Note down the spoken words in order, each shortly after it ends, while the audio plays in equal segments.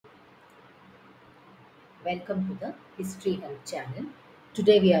Welcome to the History Help channel.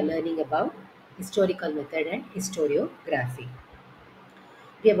 Today we are learning about historical method and historiography.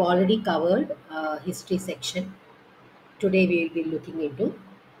 We have already covered history section. Today we will be looking into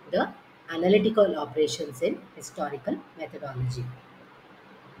the analytical operations in historical methodology.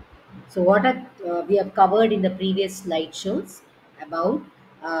 So what are, we have covered in the previous slide shows about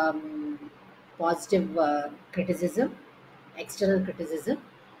positive criticism, external criticism,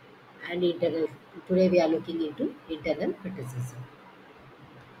 and internal. Today we are looking into internal criticism.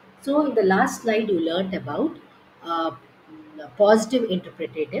 So in the last slide, you learned about uh, positive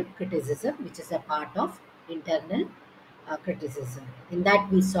interpretative criticism, which is a part of internal criticism. In that,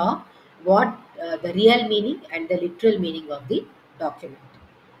 we saw what the real meaning and the literal meaning of the document.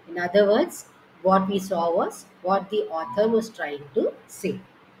 In other words, what we saw was what the author was trying to say.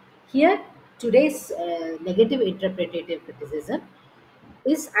 Here, today's negative interpretative criticism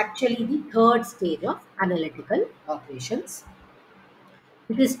is actually the third stage of analytical operations.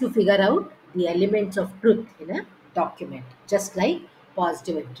 It is to figure out the elements of truth in a document, just like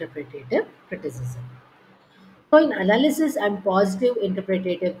positive interpretative criticism. So, in analysis and positive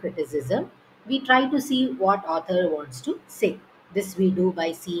interpretative criticism, we try to see what author wants to say. This we do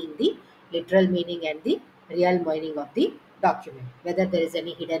by seeing the literal meaning and the real meaning of the document, whether there is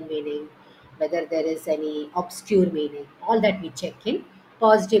any hidden meaning, whether there is any obscure meaning, all that we check in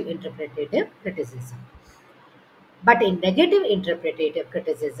positive interpretative criticism. But in negative interpretative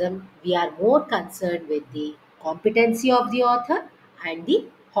criticism, we are more concerned with the competency of the author and the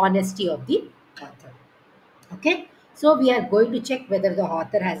honesty of the author. Okay, so we are going to check whether the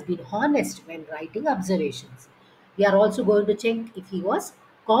author has been honest when writing observations. We are also going to check if he was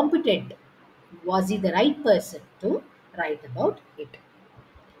competent. Was he the right person to write about it?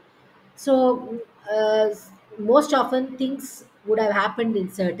 So, most often things would have happened in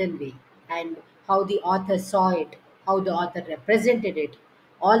certain way, and how the author saw it, how the author represented it,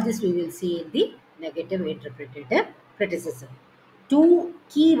 all this we will see in the negative interpretative criticism. Two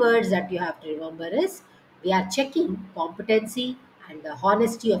key words that you have to remember is we are checking competency and the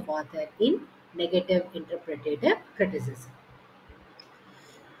honesty of author in negative interpretative criticism.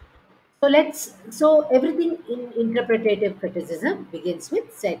 So everything in interpretative criticism begins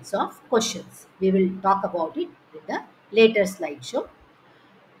with sets of questions. We will talk about it in the later slideshow.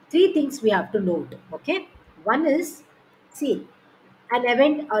 Three things we have to note. Okay, one is, see, an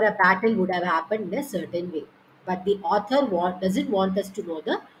event or a battle would have happened in a certain way, but the author doesn't want us to know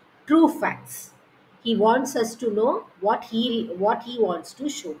the true facts. He wants us to know what he wants to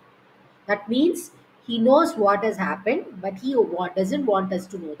show. That means he knows what has happened, but doesn't want us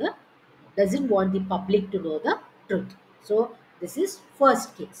to know the doesn't want the public to know the truth. So this is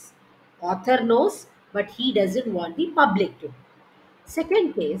first case. Author knows, but he doesn't want the public to know.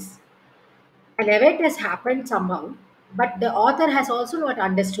 Second case, an event has happened somehow, but the author has also not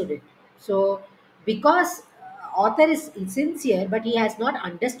understood it. So because author is sincere, but he has not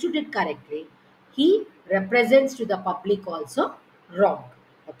understood it correctly, he represents to the public also wrong.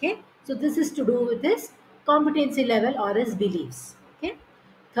 Okay, so this is to do with his competency level or his beliefs. Okay,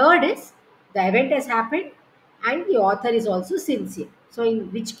 third is the event has happened and the author is also sincere. So, in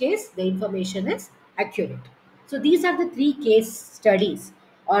which case the information is accurate. So, these are the three case studies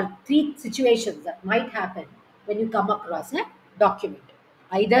or three situations that might happen when you come across a document.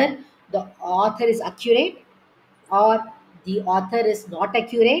 Either the author is accurate or the author is not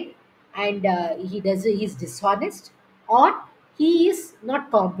accurate and he's dishonest, or he is not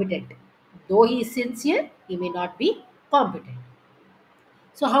competent. Though he is sincere, he may not be competent.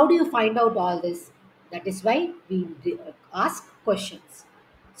 So, how do you find out all this? That is why we ask questions.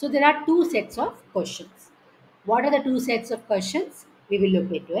 So, there are two sets of questions. What are the two sets of questions? We will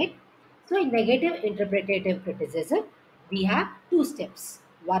look into it. So, in negative interpretative criticism, we have two steps.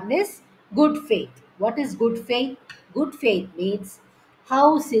 One is good faith. What is good faith? Good faith means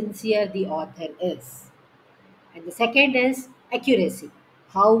how sincere the author is. And the second is accuracy,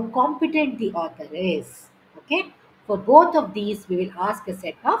 how competent the author is. Okay, for both of these we will ask a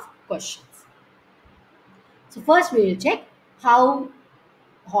set of questions. So first we will check how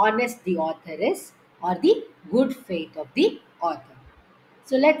honest the author is or the good faith of the author.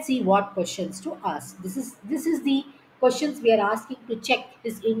 So let's see what questions to ask. This is the questions we are asking to check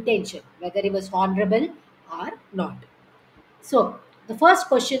his intention, whether he was honorable or not. So the first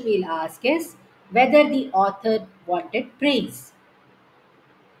question we'll ask is whether the author wanted praise.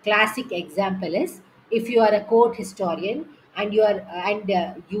 Classic example is, if you are a court historian and you are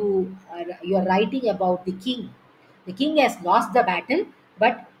writing about the king. The king has lost the battle,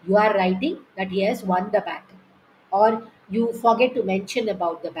 but you are writing that he has won the battle, or you forget to mention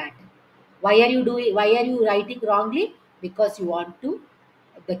about the battle. Why are you writing wrongly? Because you want to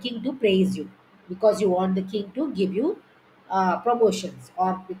the king to praise you, because you want the king to give you promotions,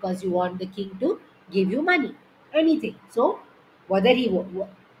 or because you want the king to give you money, anything. So whether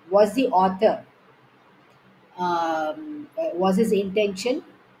was the author, was his intention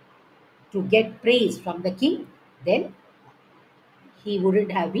to get praise from the king, then he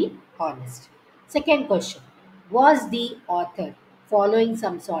wouldn't have been honest. Second question: was the author following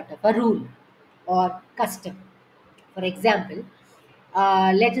some sort of a rule or custom? For example,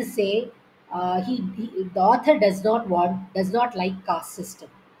 let us say the author does not like caste system,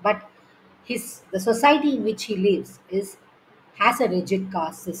 but the society in which he lives is has a rigid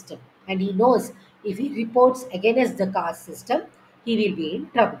caste system, and he knows if he reports against the caste system, he will be in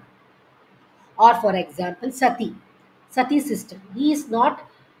trouble. Or for example, sati system, he is not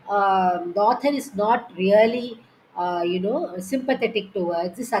the author is not really sympathetic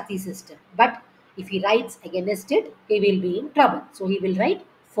towards the sati system, but if he writes against it, he will be in trouble, so he will write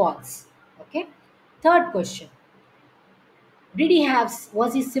false. Okay. Third question: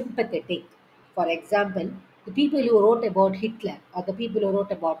 was he sympathetic? For example, the people who wrote about Hitler, or the people who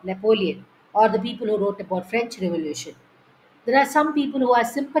wrote about Napoleon, or the people who wrote about French Revolution, there are some people who are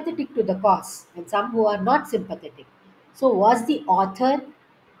sympathetic to the cause and some who are not sympathetic. So, was the author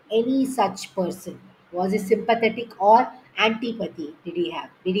any such person? Was he sympathetic or antipathy? Did he have?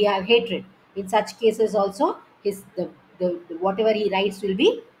 Did he have hatred? In such cases, also, the whatever he writes will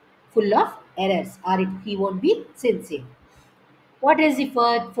be full of errors, or he won't be sincere. What is the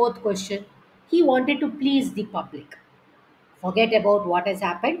fourth question? He wanted to please the public. Forget about what has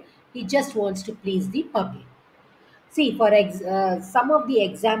happened. He just wants to please the public. See, some of the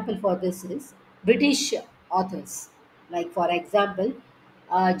example for this is British authors. Like for example,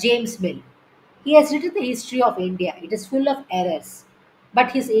 James Mill. He has written the history of India. It is full of errors,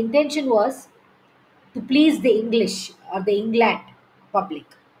 but his intention was to please the English or the England public.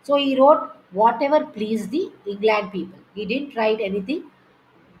 So he wrote whatever pleased the England people. He didn't write anything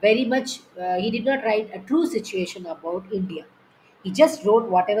very much. He did not write a true situation about India. He just wrote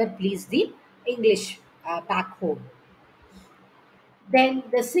whatever pleased the English back home. Then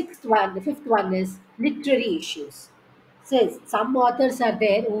the fifth one is literary issues. Says some authors are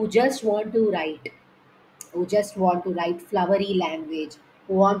there who just want to write flowery language,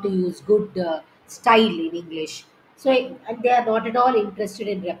 who want to use good style in English. So and they are not at all interested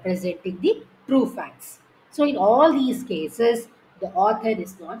in representing the true facts. So in all these cases, the author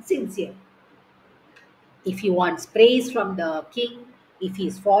is not sincere. If he wants praise from the king, if he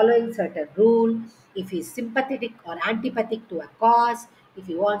is following certain rule, if he is sympathetic or antipathetic to a cause, if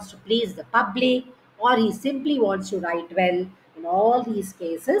he wants to please the public, or he simply wants to write well, in all these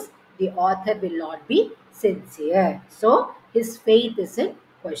cases, the author will not be sincere. So his faith is in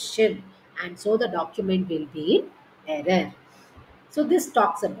question, and so the document will be in error. So this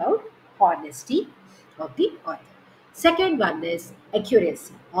talks about honesty of the author. Second one is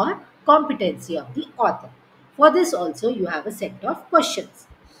accuracy or competency of the author. For this also you have a set of questions.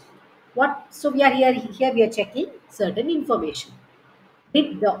 What so we are here we are checking certain information.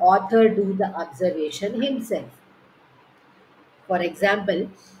 Did the author do the observation himself? For example,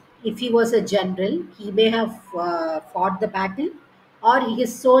 if he was a general, he may have fought the battle, or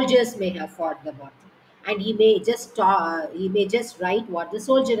his soldiers may have fought the battle, and he may just write what the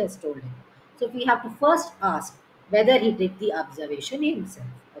soldier has told him. So we have to first ask whether he did the observation himself.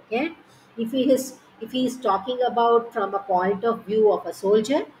 Okay, if he is talking about from a point of view of a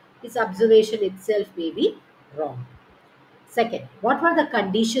soldier, his observation itself may be wrong. Second, what were the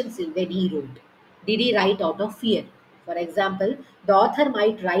conditions when he wrote? Did he write out of fear? For example, the author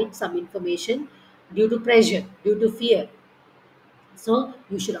might write some information due to pressure, due to fear. So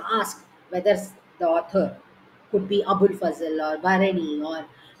you should ask whether the author could be Abul Fazl or Barani or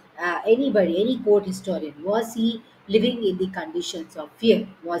anybody, any court historian. Was he living in the conditions of fear?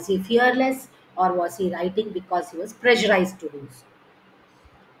 Was he fearless, or was he writing because he was pressurized to do so?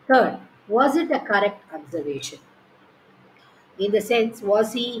 Third, was it a correct observation? In the sense,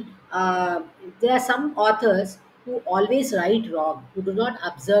 was he there are some authors who always write wrong, who do not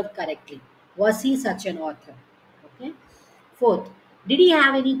observe correctly. Was he such an author? Okay. Fourth, did he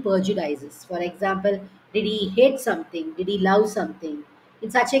have any prejudices? For example, did he hate something, did he love something?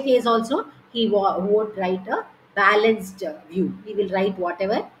 In such a case also, won't write a balanced view. He will write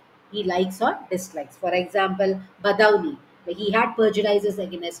whatever he likes or dislikes. For example, Badauni, he had prejudices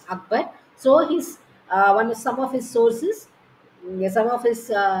against Akbar, so his some of his sources, some of his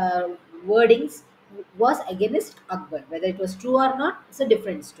wordings was against Akbar. Whether it was true or not, it's a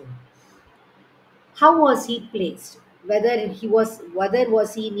different story. How was he placed? whether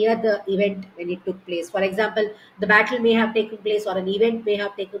was he near the event when it took place. For example, the battle may have taken place or an event may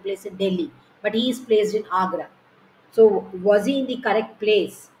have taken place in Delhi, but he is placed in Agra. So was he in the correct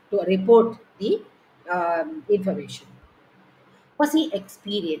place to report the information? Was he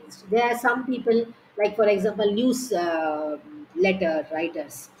experienced? There are some people, like for example, news letter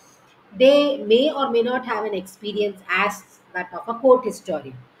writers. They may or may not have an experience as that of a court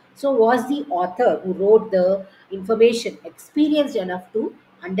historian. So, was the author who wrote the information experienced enough to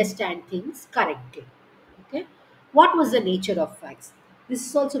understand things correctly? Okay, what was the nature of facts? This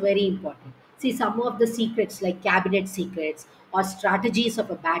is also very important. See, some of the secrets, like cabinet secrets or strategies of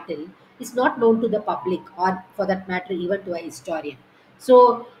a battle, is not known to the public, or for that matter even to a historian.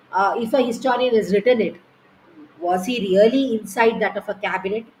 So if a historian has written it, was he really inside that of a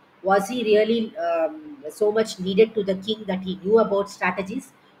cabinet? Was he really so much needed to the king that he knew about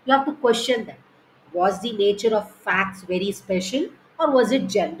strategies? You have to question that. Was the nature of facts very special, or was it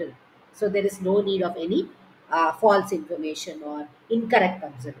general? So there is no need of any false information or incorrect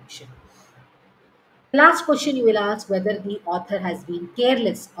observation. Last question you will ask whether the author has been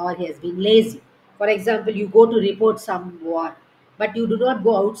careless or he has been lazy. For example, you go to report some war, but you do not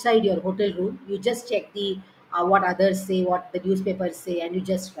go outside your hotel room. You just check the what others say, what the newspapers say, and you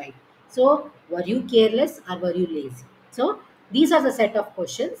just write. So, were you careless or were you lazy? So, these are the set of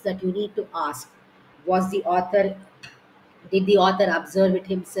questions that you need to ask. Was the author Did the author observe it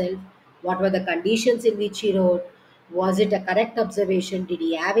himself? What were the conditions in which he wrote? Was it a correct observation? Did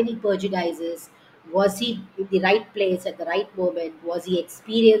he have any prejudices? Was he in the right place at the right moment? Was he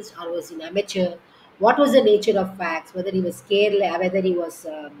experienced or was he an amateur? What was the nature of facts? Whether he was careless,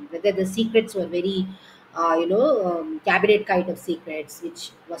 whether the secrets were very, cabinet kind of secrets,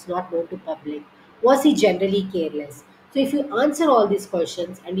 which was not known to public. Was he generally careless? So if you answer all these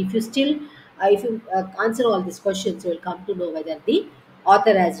questions, and if you answer all these questions, you will come to know whether the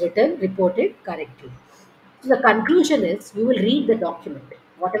author has written, reported correctly. So the conclusion is you will read the document.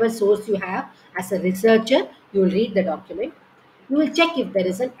 Whatever source you have as a researcher, you will read the document. You will check if there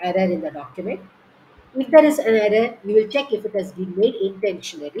is an error in the document. If there is an error, you will check if it has been made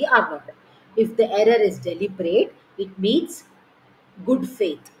intentionally or not. If the error is deliberate, it means good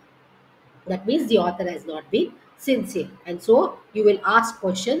faith. That means the author has not been sincere. And so you will ask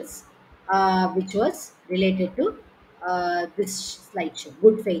questions which was related to this slideshow,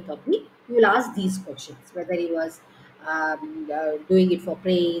 good faith of the. You will ask these questions whether he was doing it for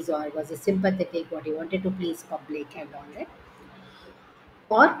praise or was a sympathetic, what he wanted to please public and all that.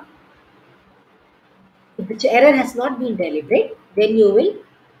 Or if the error has not been deliberate, then you will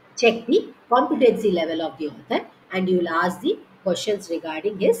check the competency level of the author and you will ask the questions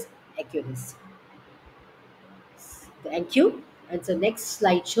regarding his accuracy. Thank you. And so next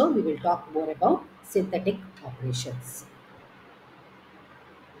slideshow, we will talk more about synthetic operations.